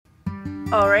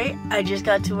Alright, I just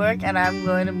got to work and I'm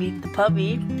going to meet the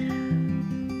puppy.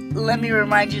 Let me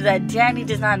remind you that Danny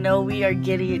does not know we are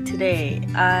getting it today.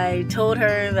 I told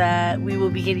her that we will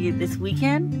be getting it this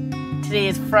weekend. Today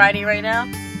is Friday right now.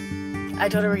 I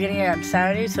told her we're getting it on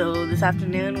Saturday, so this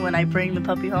afternoon when I bring the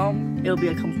puppy home, it'll be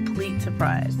a complete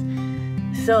surprise.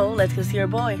 So, let's go see our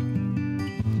boy.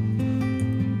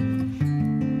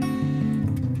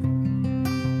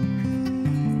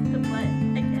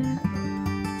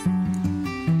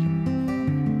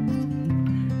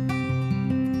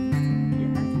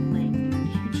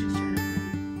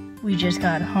 We just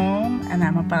got home and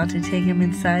I'm about to take him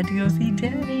inside to go see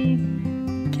Daddy.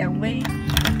 Can't wait.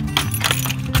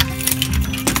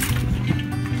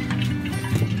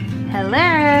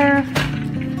 Hello.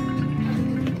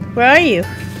 Where are you?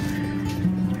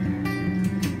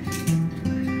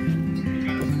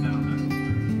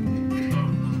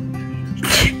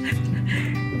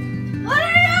 What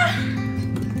are you?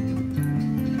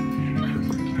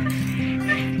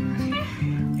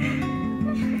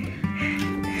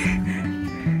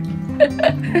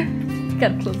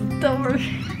 Gotta close the door.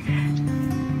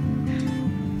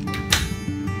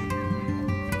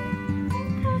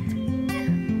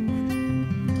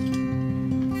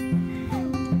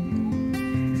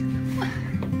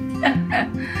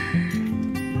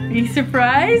 Are you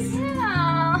surprised?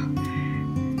 Yeah.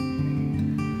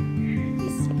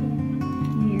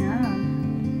 Yeah.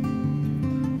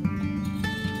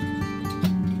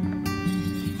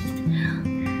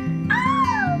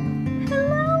 Oh,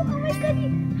 hello. Oh my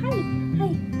goodness. Hi.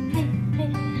 Hi. Hi. Hi. Hi.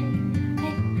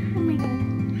 Hi. Oh my god.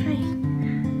 Hi.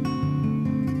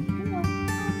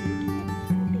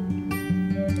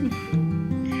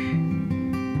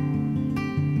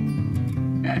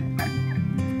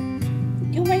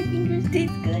 Do my fingers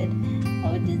taste good?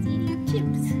 Oh, just eating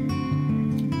chips.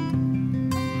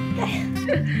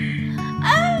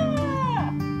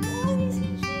 Ah! Why is he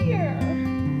here?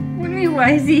 What do you mean,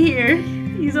 why is he here?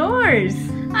 He's ours.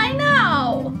 I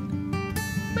know!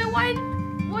 But why?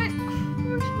 What?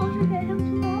 We're supposed to get him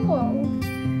tomorrow.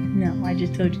 No, I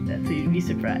just told you that so you'd be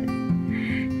surprised.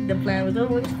 The plan was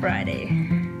always Friday.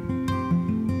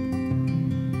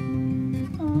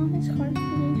 Oh, his car's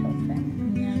really so fast.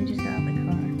 Yeah, we just got out of the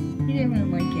car. He didn't really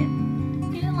like it.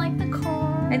 You didn't like the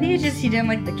car? I think it's just he didn't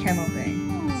like the kennel thing.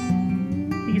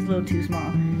 I think he's a little too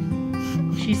small.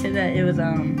 She said that it was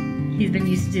he's been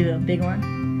used to a big one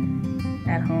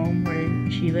at home where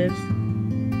she lives.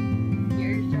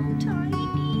 You're so tiny.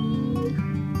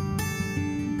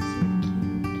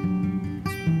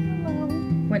 Hello.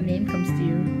 What name comes to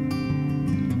you?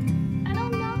 I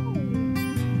don't know.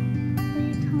 Are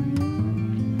you tiny?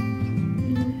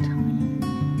 You're tiny.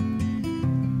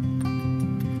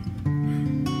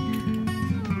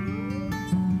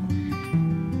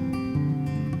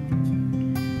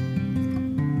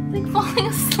 Like falling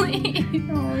asleep.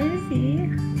 Oh, is he?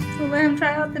 So let him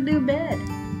try out the new bed.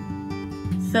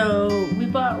 So we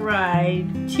bought Rye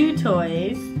 2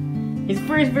 toys. His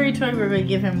first very toy we were going to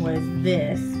give him was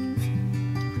this.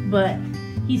 But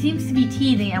he seems to be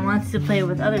teething and wants to play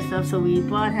with other stuff, so we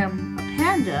bought him a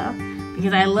panda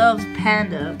because I loved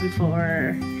panda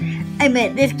before I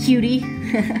met this cutie.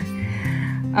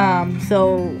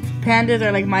 So pandas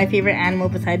are like my favorite animal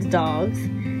besides dogs.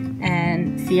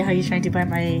 And see how he's trying to bite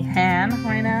my hand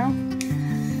right now?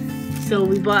 So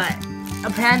we bought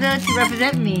a panda to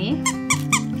represent me,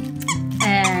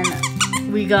 and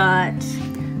we got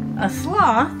a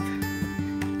sloth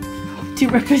to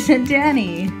represent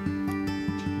Danny.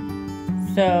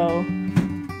 So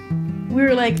we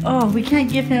were like, oh, we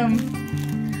can't give him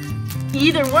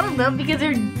either one of them because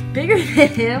they're bigger than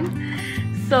him.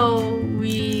 So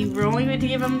we were only going to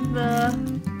give him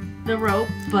the rope,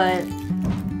 but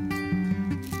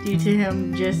due to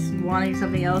him just wanting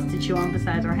something else to chew on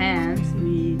besides our hands,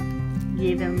 we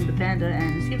gave him the panda,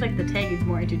 and it seems like the tag is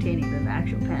more entertaining than the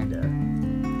actual panda.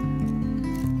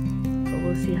 But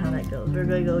we'll see how that goes. We're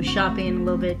going to go shopping in a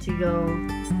little bit to go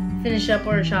finish up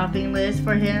our shopping list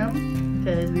for him,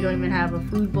 because we don't even have a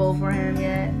food bowl for him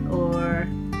yet, or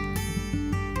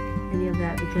any of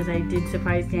that, because I did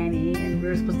surprise Danny, and we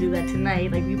were supposed to do that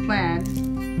tonight like we planned,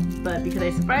 but because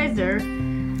I surprised her,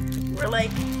 we're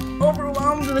like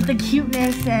overwhelmed with the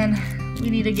cuteness and we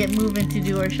need to get moving to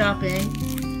do our shopping.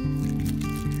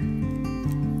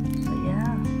 But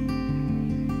yeah,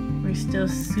 we're still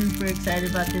super excited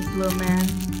about this little man,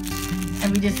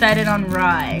 and we decided on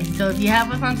Rye. So if you have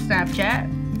us on Snapchat,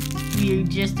 we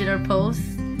just did our post.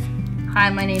 Hi,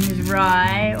 my name is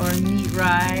Rye, or meet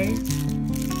Rye.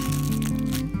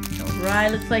 So Rye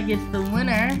looks like it's the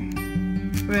winner.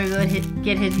 We're gonna go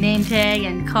get his name tag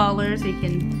and collar so he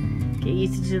can get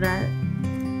used to that.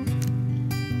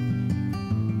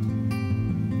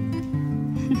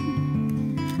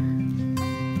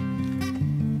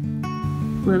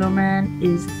 little man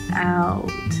is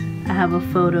out. I have a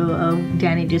photo of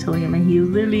Danny just holding him, and he was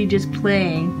literally just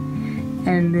playing,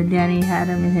 and then Danny had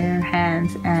him in her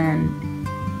hands and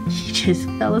he just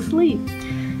fell asleep.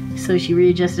 So she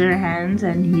readjusted her hands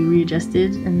and he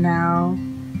readjusted, and now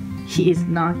he is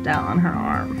knocked out on her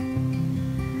arm.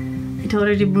 I told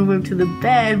her to move him to the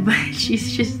bed, but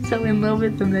she's just so in love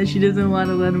with him that she doesn't want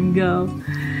to let him go.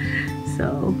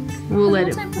 So we'll let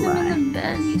it fly. Once I put him in the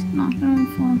bed, he's not gonna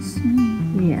fall asleep.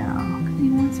 Yeah. He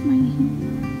wants my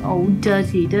hand. Oh, does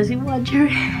he? Does he want your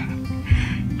hand?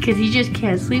 Because he just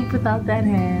can't sleep without that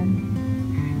hand.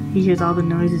 He hears all the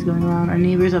noises going on. Our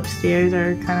neighbors upstairs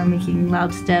are kind of making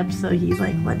loud steps, so he's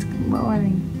like, what's going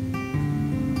on?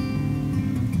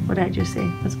 What did I just say?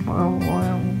 What's going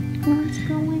on? What's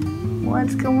going on?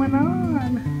 What's going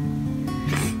on?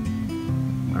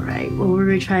 Alright, well, we're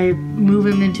going to try to move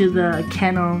him into the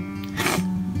kennel,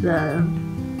 the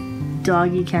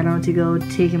doggy kennel, to go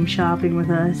take him shopping with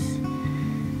us.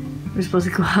 We're supposed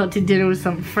to go out to dinner with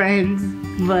some friends,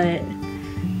 but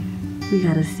we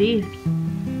gotta see.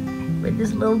 With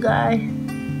this little guy.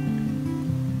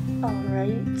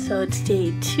 Alright, so it's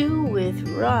day 2 with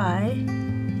Rye,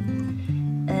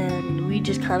 and we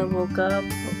just kind of woke up.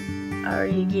 I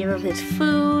already gave him his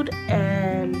food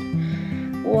and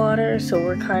water, so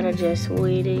we're kind of just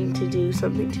waiting to do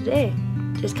something today.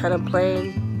 Just kind of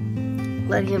playing,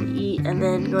 letting him eat, and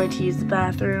then going to use the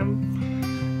bathroom,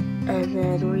 and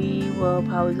then we will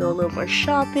probably go a little more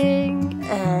shopping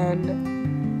and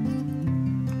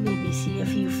maybe see a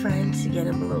few friends to get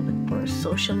him a little bit more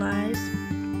socialized.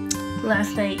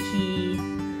 Last night he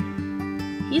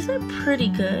slept pretty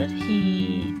good.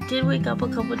 He did wake up a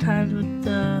couple times with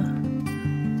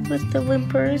the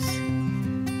whimpers,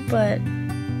 but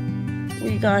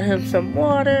we got him some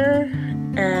water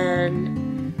and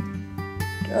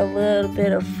a little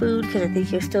bit of food because I think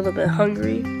he was still a bit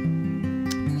hungry.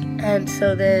 And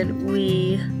so then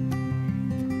we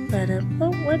let him,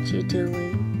 oh, what you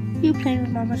doing? You playing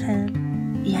with Mama's hand?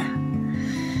 Yeah.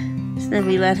 So then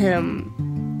we let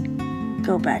him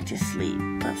go back to sleep.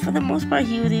 But for the most part,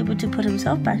 he was able to put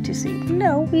himself back to sleep.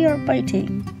 No, we are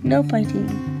biting. No biting.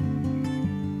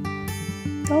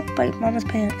 Don't bite Mama's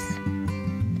pants.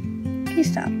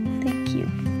 Please stop. Thank you.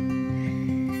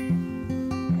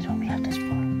 That's what we have this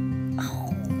for.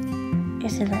 Oh,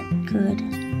 isn't that good?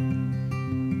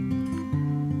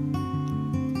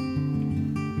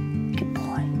 Good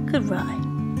boy. Good ride.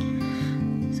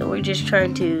 So we're just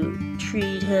trying to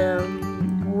treat him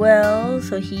well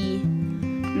so he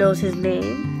knows his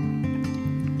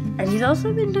name. And he's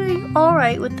also been doing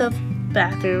alright with the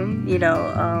bathroom, you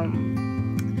know.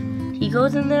 He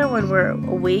goes in there when we're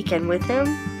awake and with him,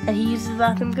 and he uses the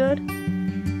bathroom good.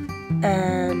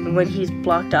 And when he's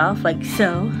blocked off, like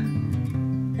so,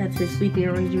 that's his sleeping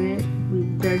arrangement. We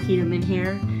barricade him in here,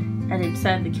 and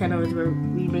inside the kennel is where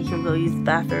we make him go use the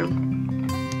bathroom.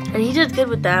 And he does good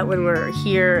with that when we're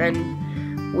here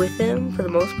and with him for the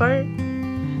most part.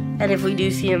 And if we do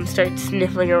see him start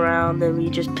sniffling around, then we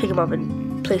just pick him up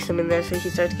and place him in there so he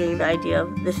starts getting the idea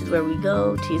of this is where we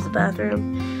go to use the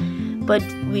bathroom. But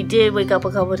we did wake up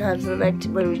a couple of times in the night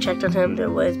when we checked on him. There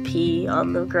was pee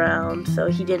on the ground, so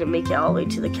he didn't make it all the way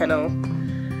to the kennel.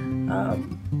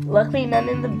 Luckily none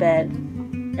in the bed,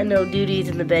 and no duties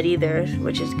in the bed either,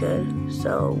 which is good.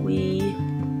 So we'll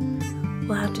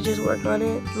have to just work on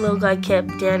it. The little guy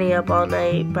kept Danny up all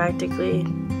night, practically.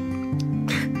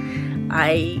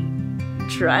 I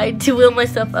tried to will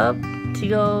myself up to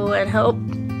go and help.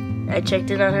 I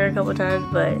checked in on her a couple times,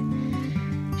 but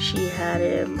she had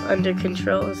him under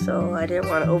control, so I didn't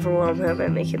want to overwhelm him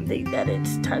and make him think that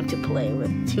it's time to play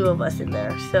with 2 of us in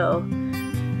there. So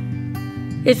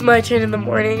it's my turn in the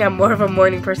morning. I'm more of a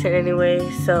morning person anyway,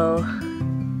 so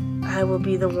I will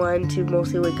be the one to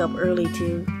mostly wake up early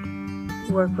to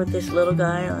work with this little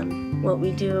guy on what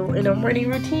we do in our morning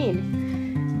routine.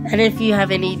 And if you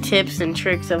have any tips and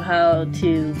tricks of how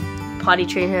to potty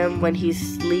train him when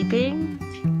he's sleeping,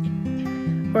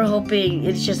 we're hoping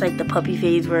it's just like the puppy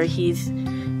phase where he's,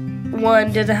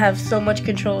 one, doesn't have so much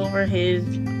control over his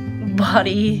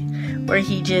body where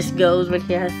he just goes when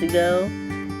he has to go,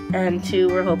 and 2,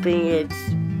 we're hoping it's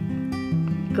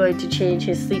going to change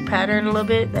his sleep pattern a little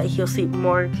bit, that he'll sleep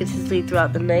more consistently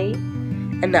throughout the night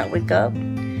and not wake up.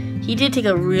 He did take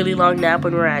a really long nap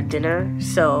when we were at dinner,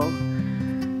 so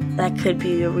that could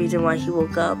be a reason why he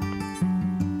woke up.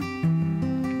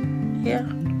 Yeah,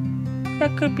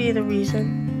 that could be the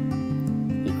reason.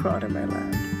 He crawled in my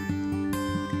lap.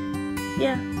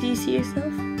 Yeah, do you see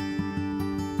yourself?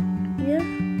 Yeah?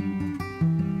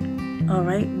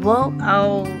 Alright, well,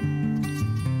 I'll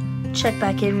check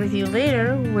back in with you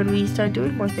later when we start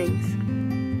doing more things.